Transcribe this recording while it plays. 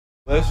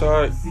That's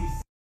alright.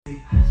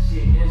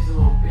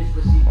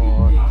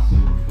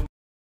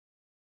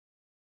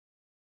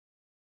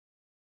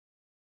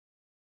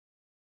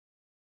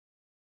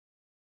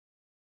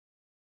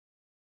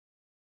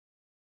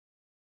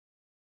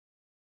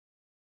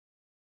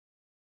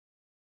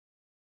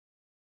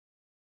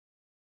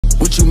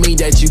 What you mean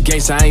that you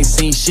gangsta? I ain't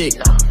seen shit.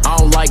 I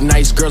don't like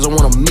nice girls, I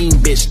want a mean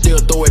bitch. Still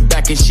throw it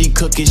back and she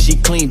cook and she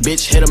clean,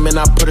 bitch. Hit him and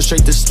I put her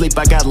straight to sleep,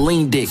 I got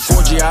lean dick. 4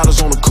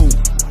 Giottos on the coupe,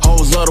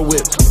 hoes love the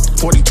whip.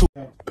 42.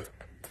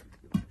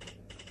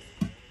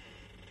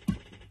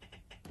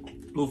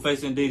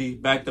 Blueface and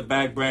DDG, back to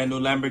back, brand new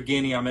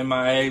Lamborghini. I'm in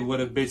MIA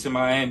with a bitch in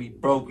Miami.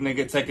 Broke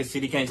nigga, take a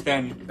city, can't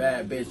stand me.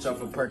 Bad bitch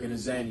off a perk and a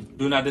Zanny.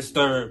 Do not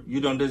disturb,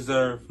 you don't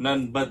deserve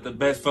nothing but the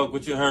best. Fuck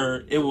what you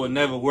heard. It will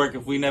never work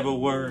if we never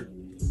were.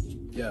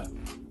 Yeah.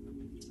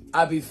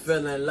 I be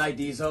feeling like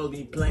these hoes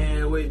be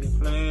playing with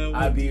me.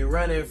 I be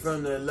running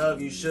from the love,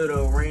 you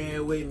should've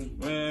ran with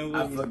me.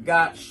 I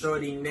forgot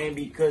shorty name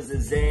because the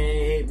Zan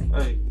hit me.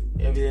 Hey.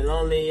 If you're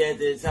lonely at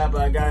the top,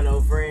 I got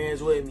no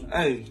friends with me.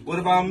 Hey, what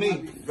about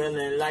me?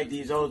 Feeling like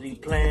these hoes be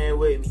playing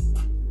with me.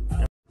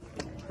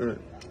 Good.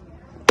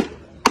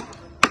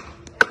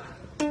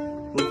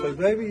 Blueface,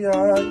 baby,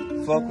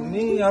 alright. Fuck with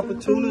me,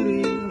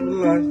 opportunity,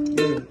 like,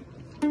 yeah.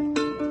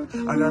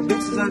 I got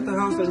bitches at the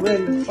house that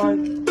ready to fight,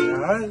 yeah,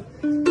 alright.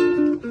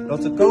 No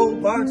to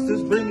gold box,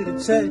 just bring me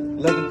the check.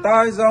 Legging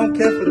thighs, I don't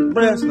care for the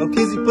breast. No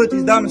kizzy put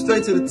these diamonds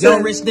straight to the tip.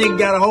 Young rich nigga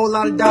got a whole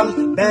lot of dollars.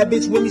 Bad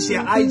bitch with me, she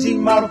an IG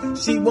model.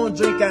 She won't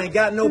drink, I ain't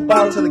got no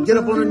bottle. Tell her get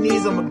up on her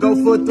knees, I'ma go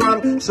for a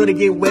throttle. Sure to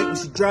get wet when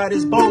she dry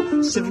this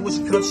boat. Shiver when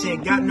she cook, she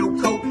ain't got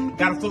no coat.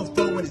 Got a full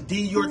throat when it's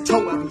D your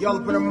toe. I be all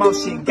up in her mouth,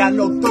 she ain't got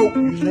no throat.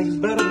 These niggas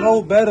better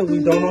know better, we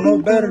don't know no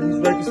better. These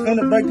records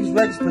finna break these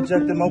records,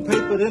 projecting more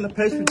paper than the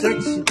page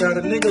projected. She got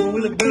a nigga, but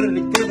we look better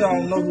together. I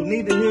don't know who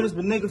need to hear this,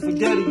 but nigga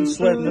forget it. You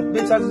sweating the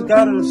bitch, I just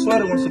got her a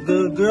sweater. Once a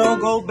good girl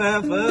go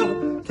bad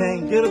forever.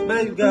 Can't get a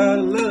baby,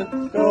 gotta let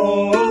her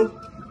go.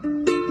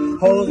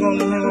 Hoes on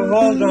the nigga,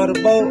 hoes drive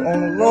the boat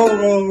on the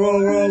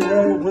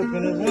road,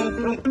 whipping it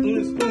in, through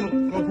the spinner.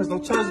 Don't press no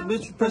charges,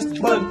 bitch, you press the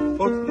button.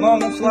 Fuck the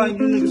long, I'm sliding,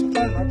 you niggas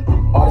playing.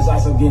 All this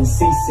ice, I'm getting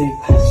seasick.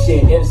 She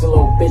an innocent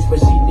little bitch, but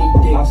she need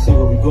dick. I see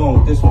where we going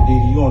with this one,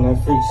 DD. You on that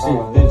freak shit.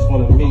 Bitch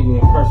wanna meet me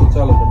in person,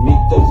 tell her to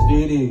meet this,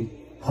 DD.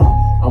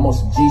 I'm on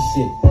some G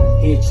shit.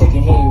 He a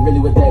chicken, he ain't really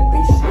with that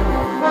beef shit.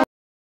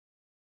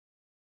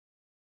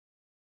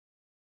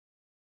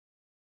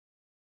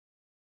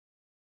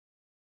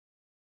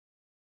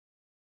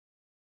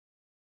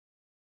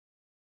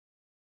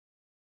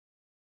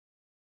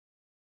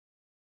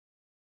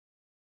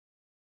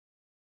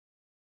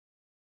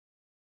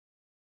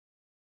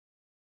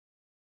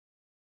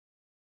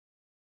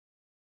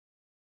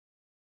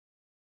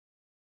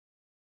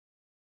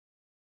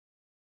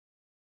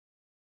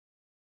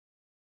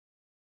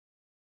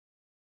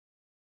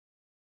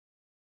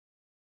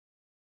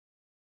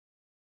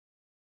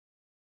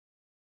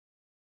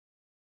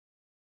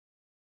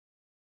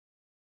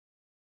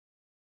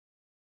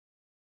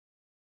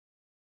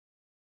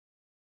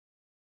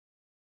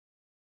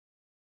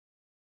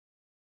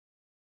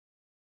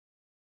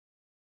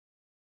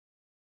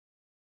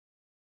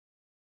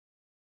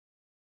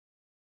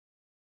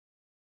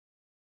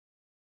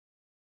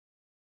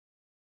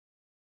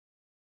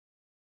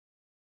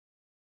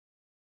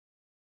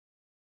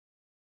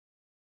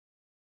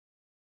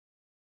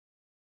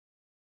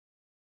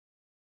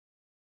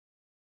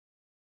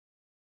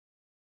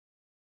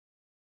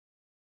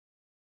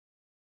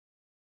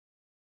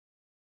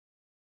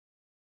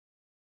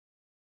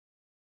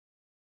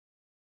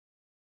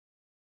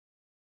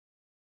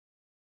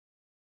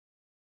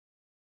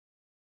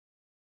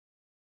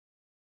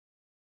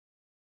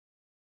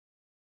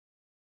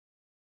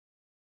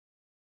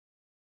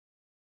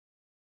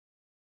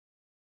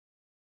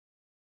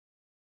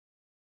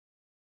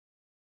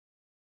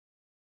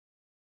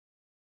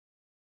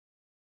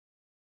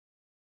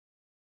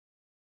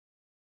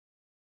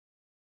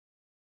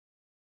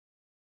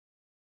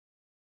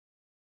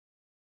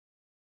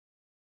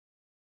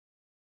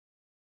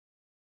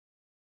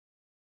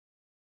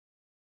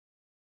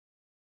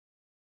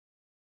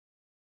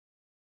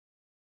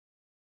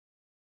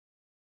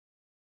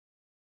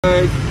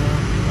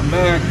 I'm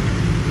back.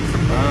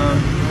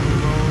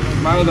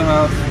 My other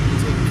house.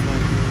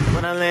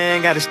 When I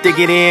land, gotta stick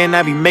it in.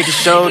 I be making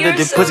sure that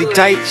the pussy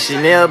tight.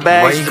 Chanel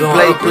bags,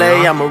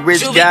 play. I'm a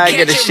rich guy,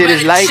 yeah, the shit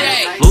is light.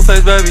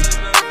 Blueface, baby.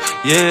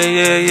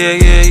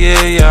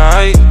 Yeah,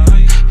 alright.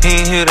 He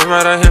ain't hit it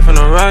right, I hit from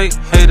the right.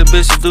 Hate the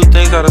bitches do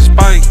things out of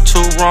spite. 2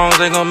 wrongs,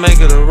 they gon'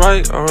 make it a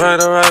right.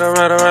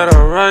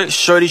 Alright.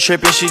 Shorty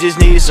trippin', she just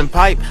needed some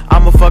pipe.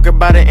 I'ma fuck her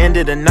by the end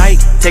of the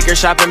night. Take her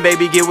shopping,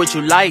 baby, get what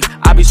you like.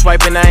 I be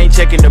swiping, I ain't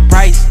checking the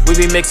price. We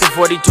be mixing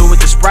 42 with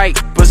the Sprite.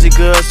 Pussy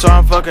good, so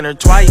I'm fucking her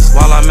twice.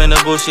 While I'm in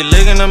the bush, she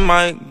licking the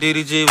mic.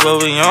 DDG,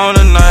 what we on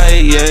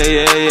tonight?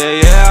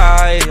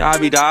 Yeah, I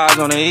be the eyes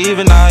on the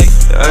even night.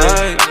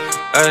 Ay,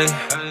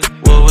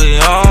 what we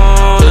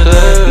on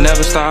today.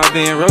 Never stop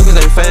being real cause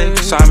they fake.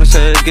 Simon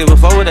said give a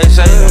fuck what they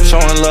say. I'm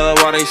showing love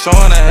while they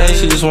showing the hate.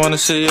 She just wanna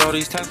see all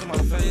these tats on my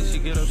face. She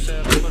get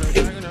upset, I put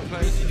her back in her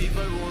place. She be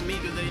fucking with me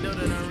cause they know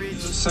that I'm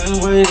rich. The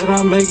same way that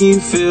I'm making you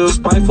feel.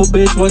 Spiteful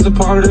bitch wasn't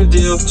part of the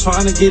deal.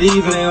 Trying to get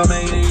even, I'm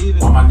making it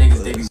even. All my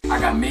niggas, they be, I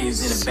got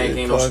millions in the bank,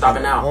 ain't no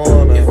stopping out.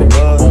 If a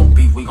nigga won't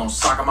beef, we gon'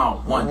 sock him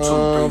out. 1, 2,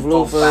 3,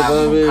 4,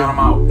 5, we gon' count him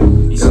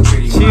out. These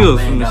pretty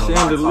chills from the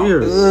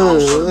chandelier.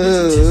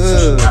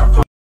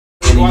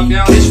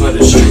 Bitch for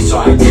the street, so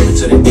I gave it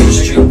to the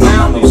industry. I'm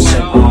no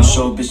simp, I don't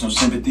show bitch no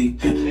sympathy.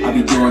 I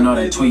be doing all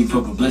that tweet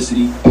for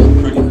publicity.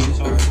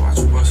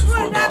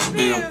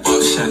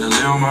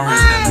 Chandelier on my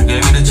wrist, and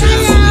gave me the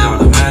chills. Fully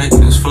automatic,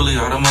 it's fully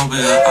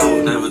automobile. I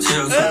would never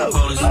tell the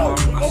police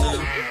department myself.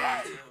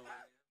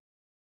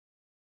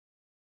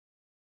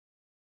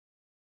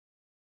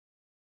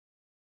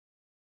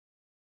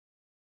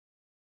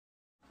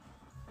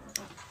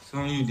 It's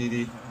on you,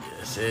 DD.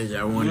 Yeah, said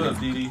y'all What wanted up,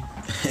 DD?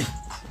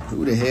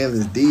 Who the hell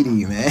is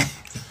DD, man?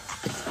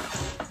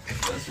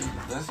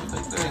 That's what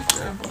they think,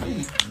 man, for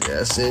me. Yeah,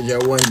 I said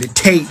y'all wanted to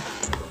tape.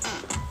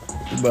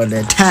 About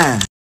that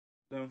time.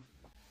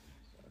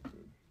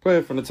 Play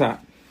it from the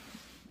top.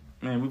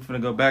 Man, we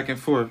finna go back and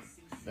forth.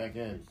 Back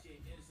in.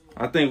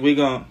 I think we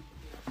gon'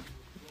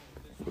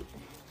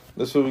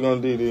 that's what we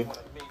gonna do, D.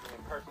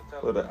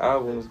 But the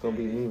album is gonna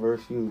be me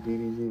versus you,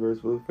 DDG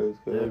versus Blueface.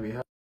 That'd be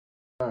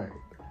hard.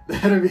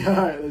 That'd be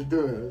hard. Let's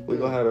do it. We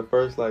gonna have the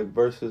first like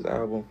versus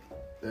album.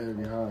 That'd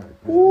be hard.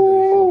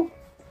 Woo!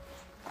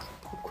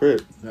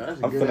 Crip. No,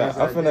 I'm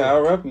finna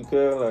out rap you,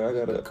 cuz. Like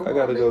I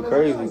gotta go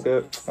crazy,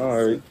 cuz.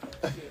 Alright.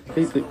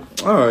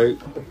 Alright.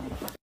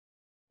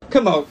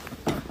 Come on.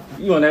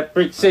 You on that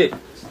freak shit.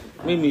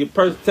 Meet me a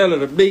person, tell her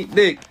to beat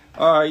dick.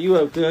 Alright, you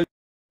up, cuz.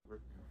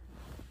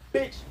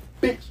 Bitch,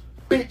 bitch,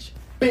 bitch,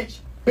 bitch,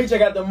 bitch, I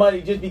got the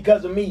money just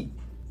because of me.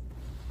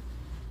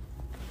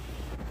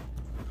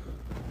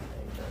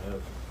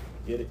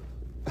 Get it?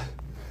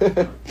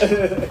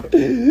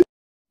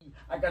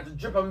 I got the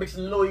drip, I'm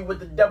mixing Louis with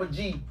the double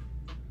G.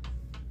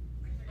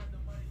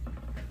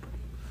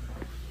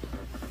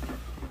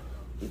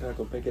 You're not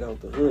gonna make it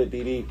out the hood,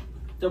 DD.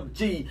 Double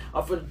G,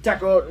 I'm finna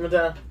tackle out my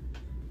time.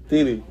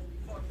 DD.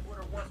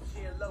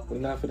 We're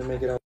not finna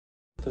make it out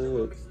the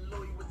hood.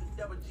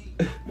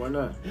 Why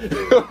not?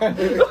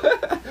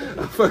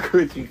 I fuck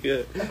with you,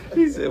 kid.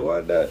 He said,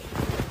 why not?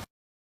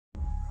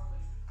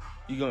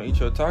 You gonna eat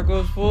your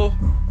tacos full?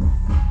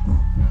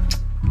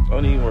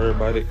 Don't even worry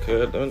about it,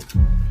 cuz. Don't.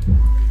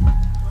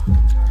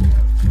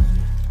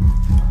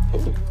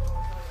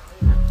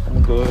 I'm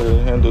gonna go ahead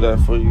and handle that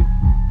for you.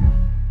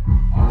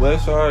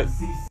 West side.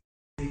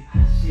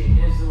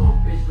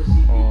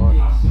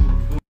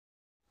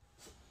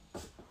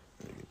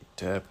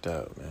 Tapped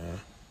out, man.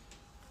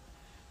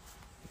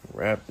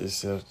 Wrapped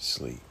yourself to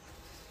sleep.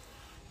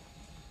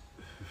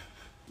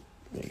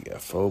 You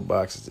got 4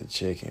 boxes of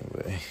chicken,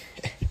 but